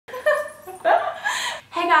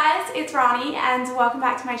guys, it's Rahnee and welcome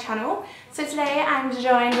back to my channel. So today I'm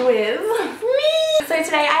joined with me. So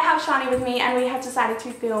today I have Shani with me and we have decided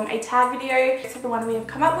to film a tag video. So the one we have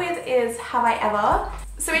come up with is Have I Ever?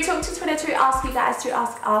 So we took to Twitter to ask you guys to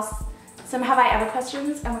ask us some Have I Ever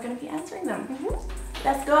questions and we're going to be answering them.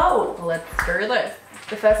 Let's go. Let's do this.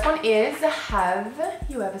 The first one is, have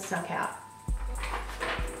you ever snuck out?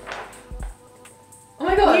 Oh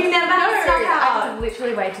my god. You never have snuck out? I'm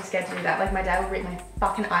literally way too scared to do that. Like my dad would rip my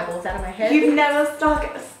fucking eyeballs out of my head. You've never snuck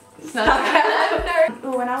out?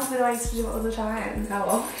 No. When I was little I used to do it all the time. How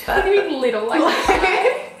old? What do you mean little?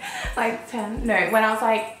 Like 10. No, when I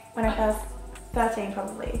first 13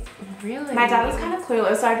 probably. Really? My dad was kind of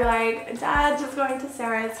clueless, so I'd be like, Dad, just going to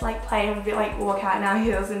Sarah's like play and we'd be like walk out in our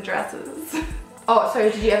heels and dresses. Oh, so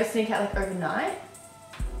did you ever sneak out like overnight?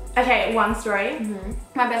 Okay, one story.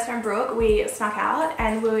 My best friend Brooke, we snuck out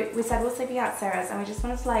and we said we're sleeping out at Sarah's and we just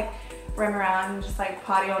wanted to like roam around and just like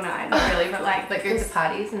party all night. Not really, but like go to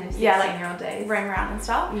parties and yeah, like 16-year-old days. Roam around and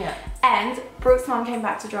stuff. Yeah. And Brooke's mom came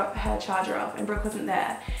back to drop her charger off and Brooke wasn't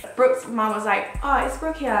there. Brooke's mom was like, oh, is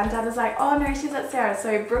Brooke here? And Dad was like, oh no, she's at Sarah's.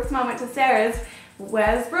 So Brooke's mom went to Sarah's.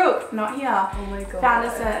 Where's Brooke? Not here. Oh my god. Found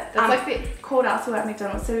us at, called us, we were at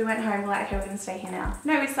McDonald's, so we went home, we're like, okay, we're gonna stay here now.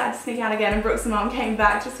 No, we decided to sneak out again and Brooke's mom came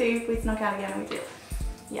back to see if we snuck out again and we did.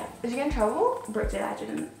 Yeah. Did you get in trouble? Brooke did, I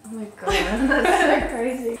didn't. Oh my god, that's so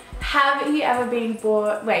crazy. Have you ever been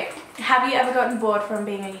bored, have you ever gotten bored from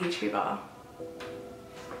being a YouTuber?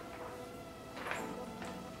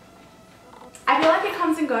 I feel like it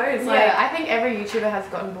comes and goes. Yeah, I think every YouTuber has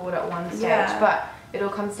gotten bored at one stage, but it all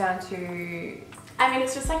comes down to... I mean,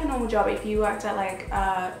 it's just like a normal job. If you worked at like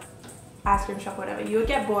ice cream shop or whatever, you would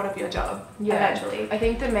get bored of your job eventually. I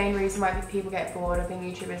think the main reason why people get bored of being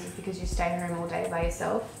YouTubers is because you stay home all day by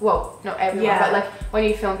yourself. Well, not everyone, but like when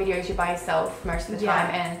you film videos, you're by yourself most of the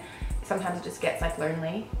time, and sometimes it just gets like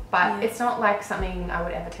lonely. But it's not like something I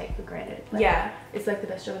would ever take for granted. Like, it's like the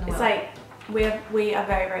best job in the world. It's like we are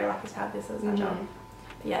very, very lucky to have this as our job.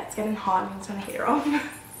 But yeah, it's getting hard and I'm trying to heat her off.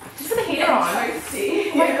 Just put the heater on.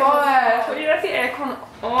 Toasty. Oh my god. What do you have the aircon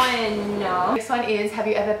on? No. Next one is, have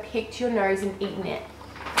you ever picked your nose and eaten it?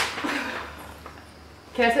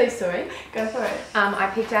 Can I tell you a story? Go for it. I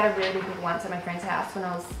picked out a really big one once at my friend's house when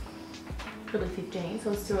I was probably 15, so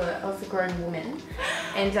I was a grown woman.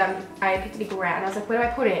 And I picked a big round and I was like, where do I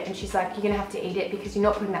put it? And she's like, you're gonna have to eat it because you're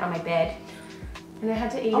not putting that on my bed. And I had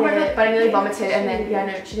to eat it, but I nearly vomited and then, yeah,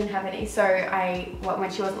 no, she didn't have any. So when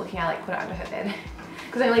she wasn't looking, I like put it under her bed.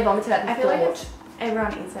 Because I nearly vomited at the I feel like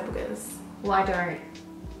everyone eats their boogers. Well, I don't.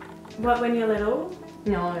 What, when you're little?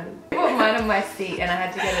 No. I put mine on my seat and I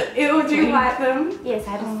had to get it. Ew, do you wipe them? Yes,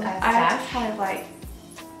 I had to I had to kind of like...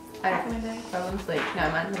 I fell asleep.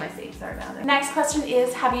 No, mine's on my seat. Sorry about it. Next question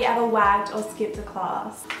is, have you ever wagged or skipped a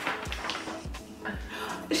class?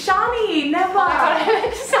 Shani, never! Oh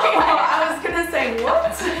I was gonna say,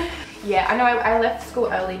 what? Yeah, I know I left school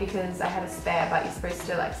early because I had a spare, but you're supposed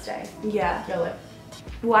to like stay. Yeah. Really?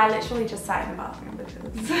 Well, I literally just sat in the bathroom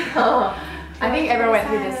because... I think everyone went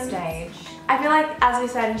through this stage. I feel like, as we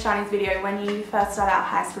said in Shani's video, when you first start out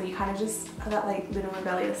high school, you kind of just have that like little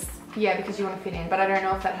rebellious... Yeah, because you want to fit in, but I don't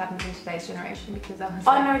know if that happens in today's generation because I was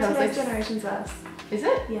Oh no, today's generation's worse. Is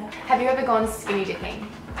it? Yeah. Have you ever gone skinny dipping?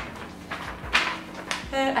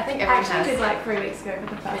 I think everyone has. I actually did like 3 weeks ago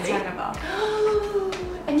for the first time ever.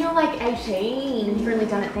 And you're like 18 and you've only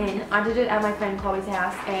done it then. I did it at my friend Chloe's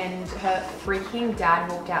house and her freaking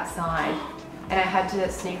dad walked outside and I had to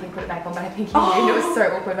sneakily put it back on, but I think he knew. It was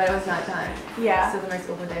so awkward, but it was night time. Yeah. Still the most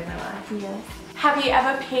awkward day of my life. Yeah. Have you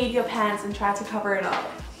ever peed your pants and tried to cover it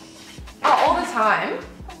up? Oh, all the time.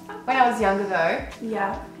 When I was younger though.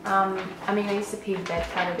 Yeah. I mean, I used to pee in bed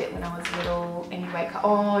quite a bit when I was little and you'd wake up.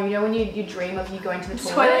 Oh, you know when you dream of you going to the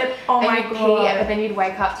toilet? Oh my god. Pee, but then you'd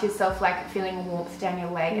wake up to yourself like feeling warmth down your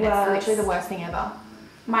leg and it's literally the worst thing ever.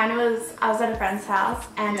 Mine was, I was at a friend's house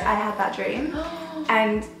and I had that dream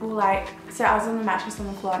and like, so I was on the mattress on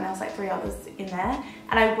the floor and there was like 3 others in there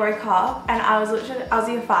and I woke up and I was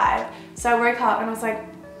year 5. So I woke up and I was like,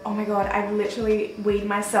 oh my god, I've literally weed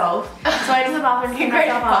myself. So I went to the bathroom and cleaned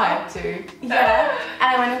myself up. Too. Yeah. And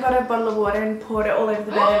I went and got a bottle of water and poured it all over the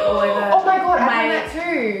bed and all over oh my god, I've done that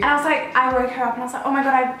too. And I was like, I woke her up and I was like, oh my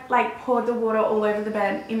god, I like poured the water all over the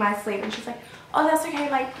bed in my sleep. And she's like, oh that's okay,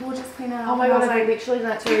 like we'll just clean it up. Oh my god, I literally done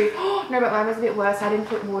that too. No, but mine was a bit worse. I didn't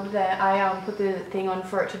put water there. I put the thing on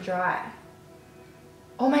for it to dry.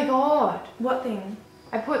 Oh my god. What thing?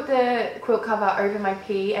 I put the quilt cover over my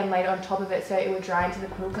pee and laid it on top of it so it would dry into the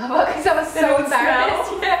quilt cover because I was so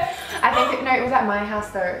embarrassed. Yeah. I think, no, it was at my house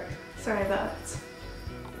though. Sorry about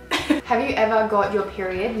that. Have you ever got your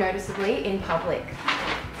period noticeably in public?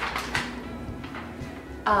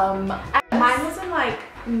 Mine wasn't like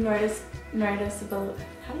noticeable.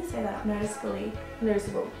 How do you say that? Noticeably.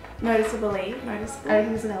 Noticeable. Noticeably. I don't think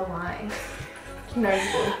there's an L-Y.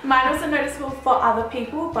 Noticeable. Mine wasn't noticeable for other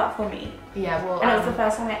people, but for me. Yeah, well, and it was the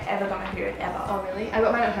first time I ever got my period, ever. Oh really? I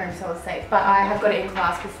got mine at home, so I was safe. But I have got it in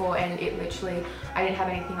class before, and it literally, I didn't have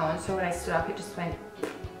anything on, so when I stood up, it just went.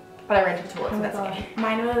 But I rented a toilet, so that's okay.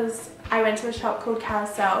 Mine was, I went to a shop called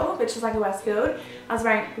Carousel, which is like a Westfield. I was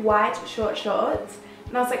wearing white short shorts,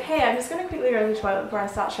 and I was like, hey, I'm just gonna quickly go to the toilet before I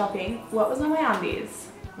start shopping. What was on my undies?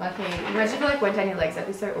 Lucky. Imagine if it like went down your legs, that'd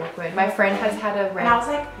be so awkward. My friend has had a red, and I was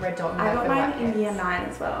like, red dot. I got mine in year 9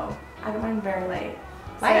 as well. I got mine very late.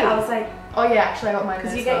 So Late? I was like, oh yeah, actually I got mine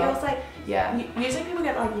because as you get well. yours like, yeah. Usually people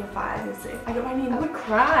get like year 5 or 6. I got mine in. I would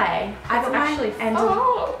cry. I got mine actually end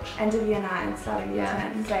of year 9, start of year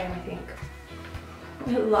 10. Same, I think.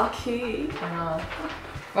 Lucky. I know.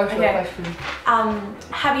 Okay.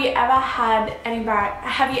 Have you ever had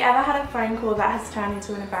a phone call that has turned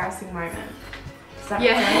into an embarrassing moment?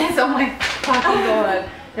 Yes, oh my fucking god.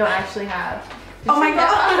 No, I actually have. Oh my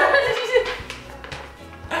god.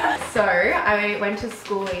 So, I went to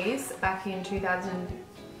schoolies back in 2000,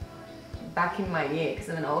 back in my year, because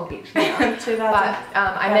I'm an old bitch now.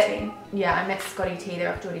 2013. But I met Scotty T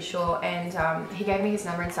there off Geordie Shore, and he gave me his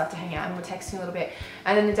number and stuff to hang out, and we were texting a little bit.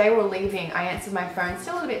 And then the day we were leaving, I answered my phone,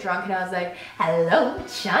 still a little bit drunk, and I was like, hello,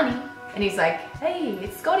 it's Shani. And he's like, hey,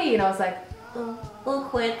 it's Scotty. And I was like, oh,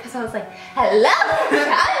 awkward, because I was like, hello,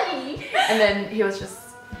 Shani. And then he was just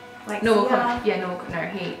like, normal, he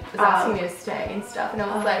was asking me to stay and stuff, and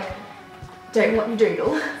I was like, don't want your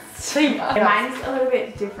doodle. See ya. Mine's a little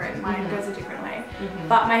bit different. Mine goes a different way.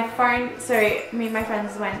 But my phone, so me and my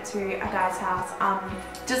friends went to a guy's house,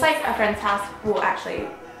 just like a friend's house. Well, actually,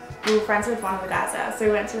 we were friends with one of the guys there, so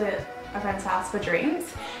we went to a friend's house for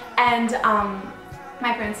drinks, and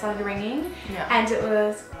my phone started ringing, and it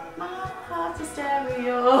was, my heart's a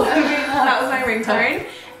stereo. That was my ringtone,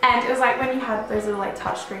 and it was like when you had those little like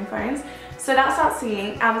touchscreen phones. So that starts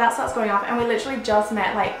singing, that starts going off, and we literally just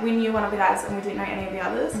met, like, we knew one of the guys and we didn't know any of the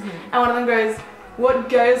others. And one of them goes, what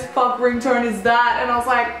ghost fuck ringtone is that? And I was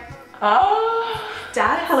like, oh,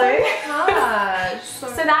 Dad, hello. So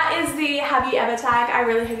that is the have you ever tag. I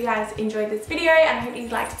really hope you guys enjoyed this video, and I hope you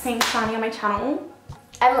liked seeing Shani on my channel.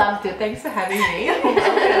 I loved it, thanks for having me.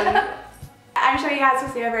 I'm sure you guys will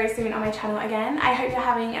see her very soon on my channel again. I hope you're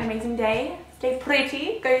having an amazing day. Stay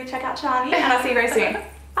pretty, go check out Shani, and I'll see you very soon.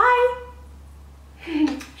 Bye.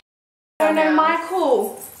 Oh no, Michael.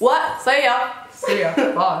 What? See ya. See ya.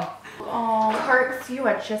 Bye. Oh, Hearts, you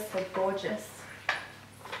are just so gorgeous.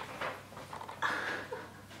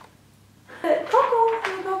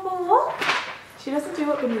 She doesn't do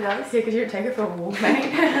what Bindi does. Yeah, because you don't take her for a walk,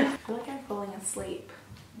 mate. I feel like I'm falling asleep.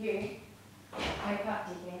 You. Wake up,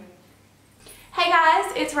 again. Hey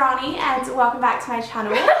guys, it's Rahnee and welcome back to my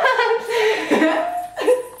channel.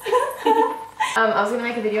 I was going to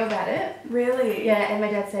make a video about it. Really? Yeah, and my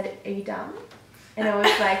dad said, are you dumb? And I was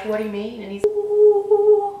like, what do you mean? And he's...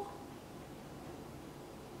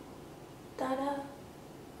 Da-da.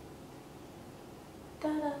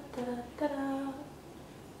 Da-da, da-da, da-da.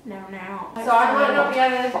 No. So I might not be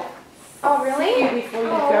able to... Oh, really? Before you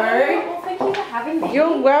go. Well, thank you for having me.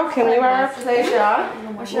 You're welcome. You are a pleasure.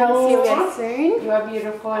 I shall see you again soon. You are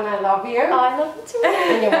beautiful and I love you. Oh, I love you too.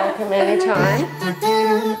 And you're welcome anytime.